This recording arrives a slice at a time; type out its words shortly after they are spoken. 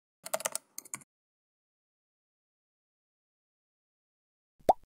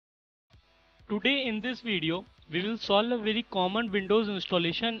Today in this video, we will solve a very common Windows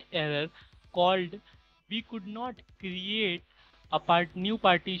installation error called we could not create a new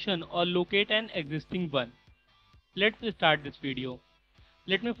partition or locate an existing one. Let's start this video.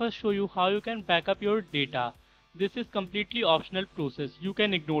 Let me first show you how you can back up your data. This is completely optional process. You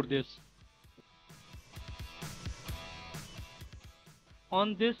can ignore this.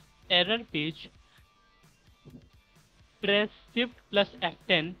 On this error page, press Shift plus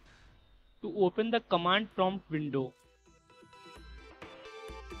F10 to open the command prompt window.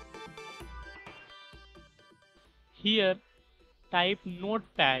 Here, type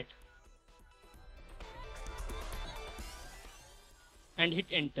Notepad and hit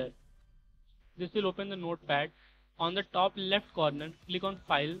enter. This will open the Notepad. On the top left corner, click on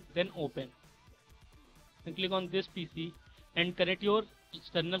File, then Open. Then click on this PC and connect your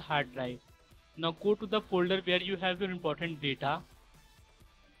external hard drive. Now go to the folder where you have your important data.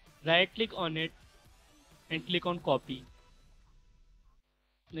 Right click on it and click on Copy.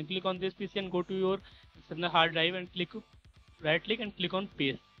 Then click on this PC and go to your external hard drive and right click and click on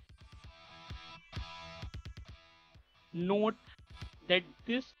Paste. Note that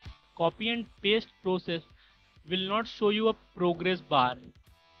this copy and paste process will not show you a progress bar.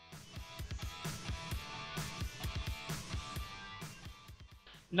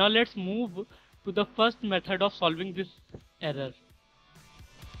 Now let's move to the first method of solving this error.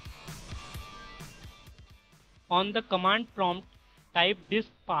 On the command prompt, type disk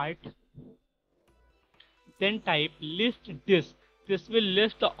part, then type list disk. This will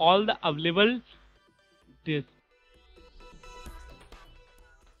list all the available disks.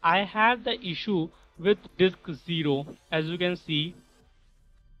 I have the issue with disk 0, as you can see.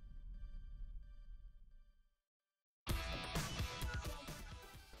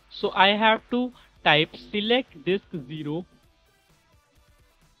 So I have to type select disk 0,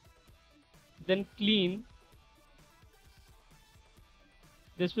 then clean.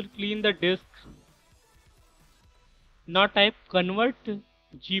 This will clean the disk. Now type convert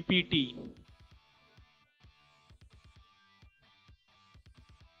GPT.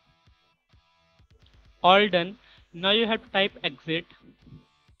 All done. Now you have to type exit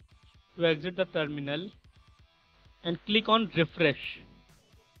to exit the terminal and click on refresh.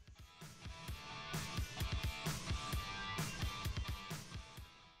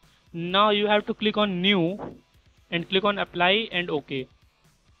 Now you have to click on new and click on apply and OK.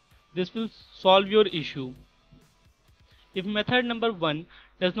 This will solve your issue. If method number 1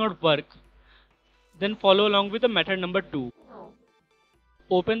 does not work, then follow along with the method number 2.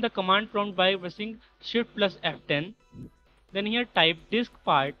 Open the command prompt by pressing Shift plus F10. Then here type disk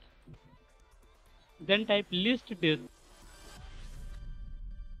part. Then type list disk.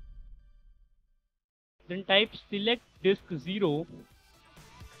 Then type select disk 0.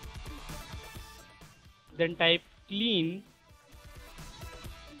 Then type clean.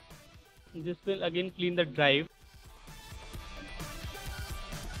 This will again clean the drive.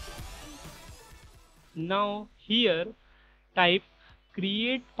 Now here type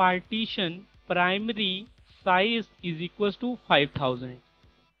create partition primary size is equals to 5000.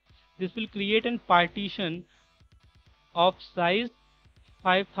 This will create a partition of size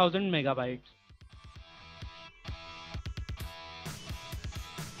 5000 megabytes.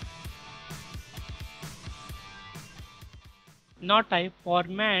 Now type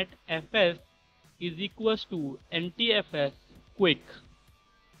format fs is equals to ntfs quick.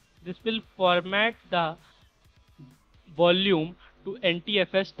 This will format the volume to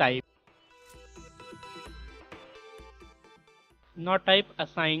NTFS type. Now type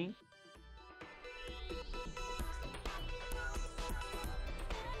assign.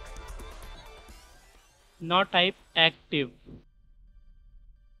 Now type active.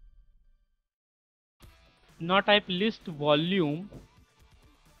 Now type list volume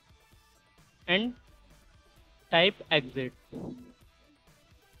and type exit.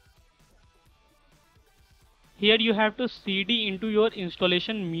 Here you have to CD into your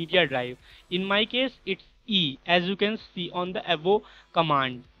installation media drive. In my case it's E, as you can see on the above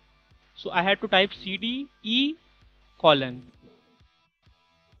command. So I have to type CD E colon.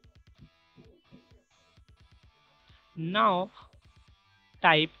 Now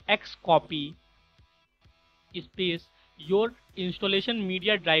type X copy space your installation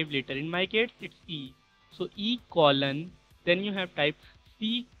media drive later. In my case it's E. So E colon, then you have type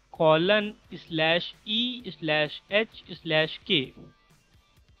C colon slash E slash H slash K.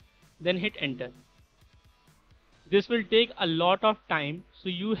 Then hit enter. This will take a lot of time, so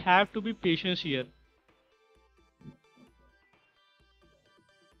you have to be patient here.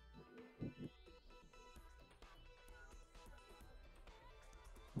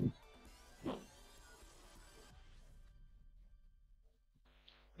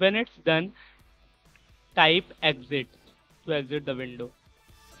 When it's done, type exit to exit the window.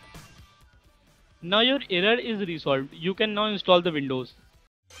 Now your error is resolved. You can now install the Windows.